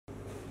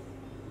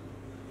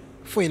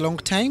For a long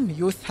time,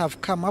 youth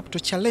have come up to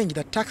challenge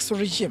the tax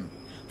regime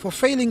for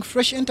failing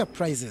fresh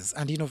enterprises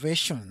and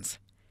innovations.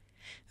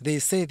 They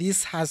say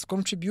this has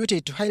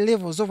contributed to high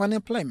levels of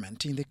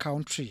unemployment in the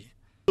country.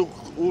 Who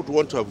would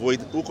want to avoid,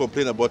 who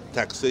complain about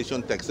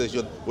taxation,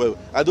 well,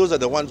 those are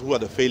the ones who are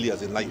the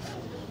failures in life.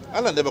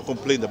 Allah never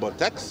complained about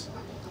tax.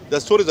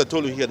 The stories I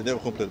told you here, they never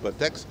complained about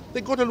tax.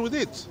 They got on with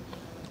it.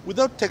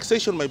 Without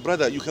taxation, my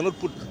brother, you cannot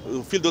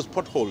fill those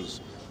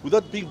potholes.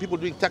 Without people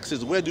doing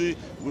taxes, how do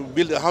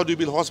you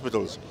build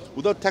hospitals?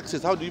 Without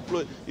taxes, how do you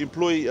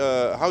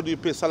how do you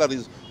pay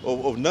salaries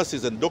of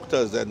nurses and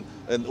doctors and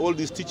all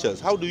these teachers?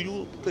 How do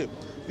you pay?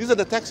 These are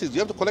the taxes. You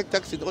have to collect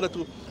taxes in order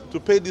to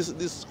pay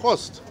this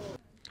cost.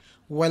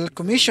 While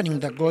commissioning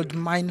the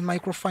Goldmine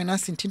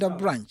microfinance Ntinda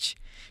branch,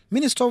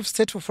 Minister of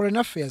State for Foreign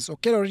Affairs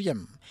Okello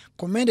Oryem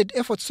commended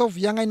efforts of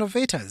young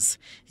innovators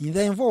in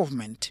their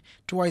involvement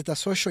towards the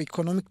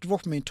socio-economic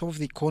development of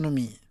the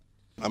economy.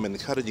 I'm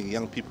encouraging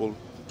young people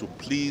to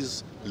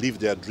please live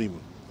their dream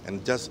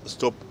and just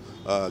stop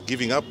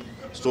giving up,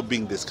 stop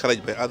being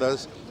discouraged by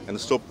others, and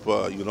stop,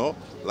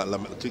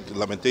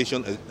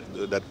 lamentation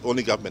that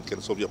only government can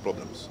solve your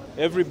problems.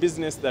 Every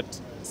business that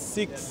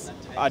seeks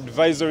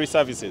advisory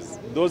services,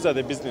 those are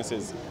the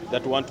businesses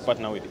that want to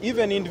partner with.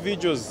 Even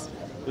individuals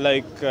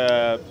like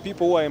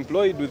people who are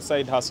employed with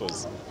side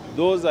hustles,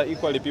 those are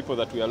equally people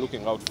that we are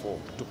looking out for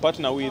to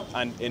partner with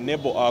and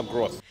enable our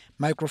growth.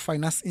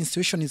 Microfinance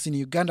institutions in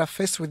Uganda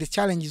faced with the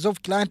challenges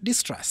of client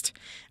distrust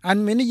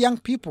and many young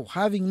people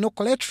having no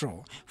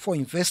collateral for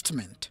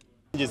investment.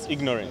 Is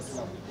ignorance.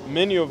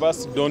 Many of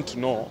us don't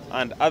know,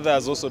 and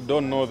others also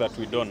don't know that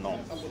we don't know.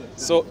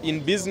 So in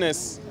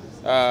business,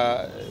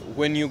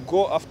 when you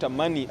go after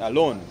money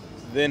alone,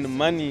 then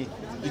money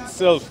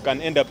itself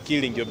can end up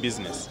killing your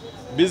business.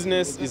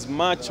 Business is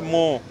much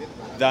more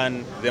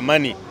than the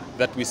money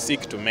that we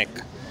seek to make.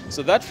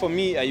 So that for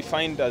me, I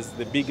find as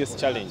the biggest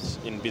challenge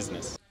in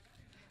business.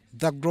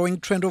 The growing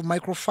trend of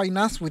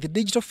microfinance with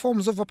digital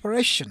forms of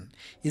operation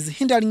is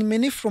hindering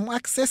many from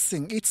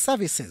accessing its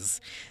services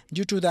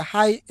due to the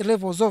high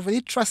levels of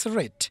literacy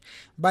rate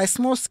by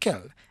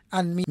small-scale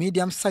and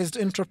medium-sized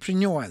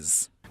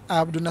entrepreneurs.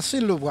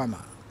 Abdunasir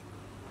Lubwama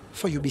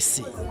for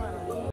UBC.